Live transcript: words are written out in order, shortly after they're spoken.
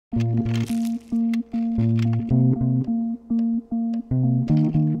Silicon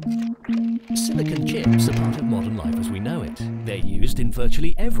chips are part of modern life as we know it. They're used in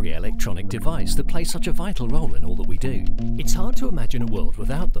virtually every electronic device that plays such a vital role in all that we do. It's hard to imagine a world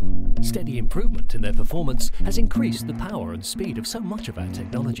without them. Steady improvement in their performance has increased the power and speed of so much of our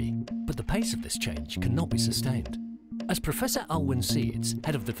technology. But the pace of this change cannot be sustained. As Professor Alwyn Seeds,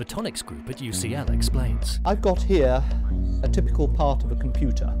 head of the photonics group at UCL, explains. I've got here a typical part of a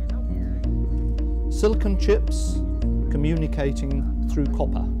computer. Silicon chips communicating through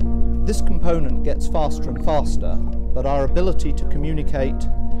copper. This component gets faster and faster, but our ability to communicate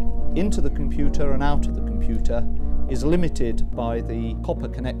into the computer and out of the computer is limited by the copper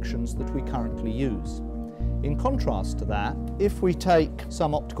connections that we currently use. In contrast to that, if we take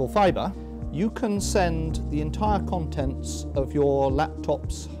some optical fibre, you can send the entire contents of your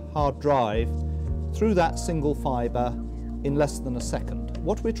laptop's hard drive through that single fibre in less than a second.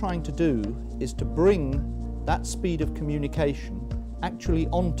 What we're trying to do is to bring that speed of communication actually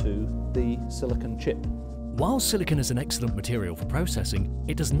onto the silicon chip. While silicon is an excellent material for processing,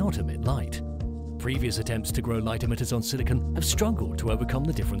 it does not emit light. Previous attempts to grow light emitters on silicon have struggled to overcome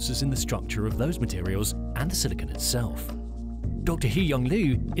the differences in the structure of those materials and the silicon itself. Dr. Hee-Young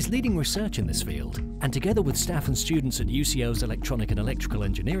Liu is leading research in this field, and together with staff and students at UCL's Electronic and Electrical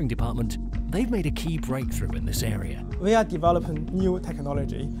Engineering Department, they've made a key breakthrough in this area. We are developing new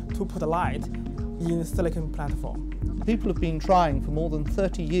technology to put light in silicon platform. People have been trying for more than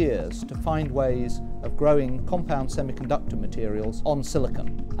 30 years to find ways of growing compound semiconductor materials on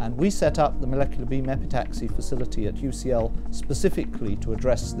silicon. And we set up the molecular beam epitaxy facility at UCL specifically to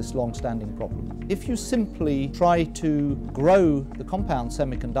address this long-standing problem. If you simply try to grow the compound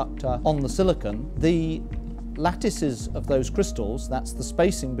semiconductor on the silicon, the lattices of those crystals, that's the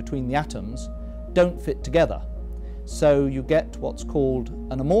spacing between the atoms, don't fit together. So you get what's called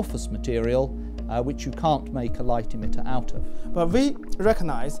an amorphous material, which you can't make a light emitter out of. But we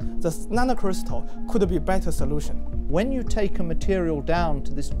recognize the nanocrystal could be a better solution. When you take a material down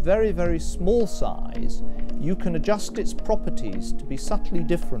to this very, very small size, you can adjust its properties to be subtly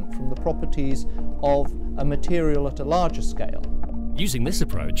different from the properties of a material at a larger scale. Using this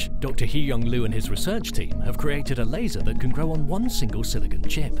approach, Dr. Hee-Young Liu and his research team have created a laser that can grow on one single silicon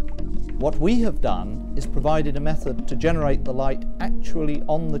chip. What we have done is provided a method to generate the light actually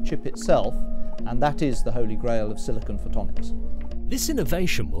on the chip itself, and that is the Holy Grail of silicon photonics. This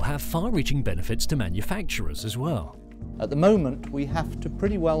innovation will have far-reaching benefits to manufacturers as well. At the moment, we have to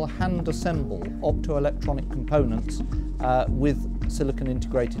pretty well hand-assemble optoelectronic components with silicon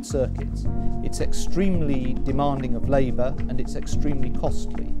integrated circuits. It's extremely demanding of labour and it's extremely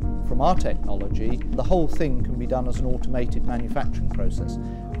costly. From our technology, the whole thing can be done as an automated manufacturing process.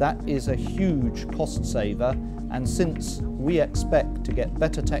 That is a huge cost saver, and since we expect to get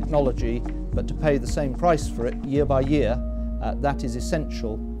better technology but to pay the same price for it year by year, that is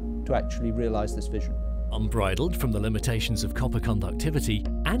essential to actually realise this vision. Unbridled from the limitations of copper conductivity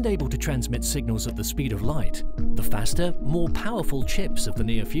and able to transmit signals at the speed of light, the faster, more powerful chips of the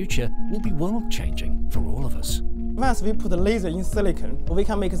near future will be world-changing for all of us. Once we put a laser in silicon, we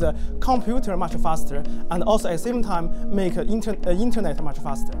can make the computer much faster and also at the same time make internet much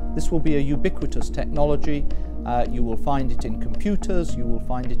faster. This will be a ubiquitous technology. You will find it in computers, you will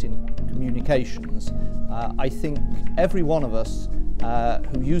find it in communications. I think every one of us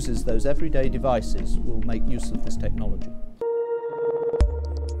who uses those everyday devices will make use of this technology.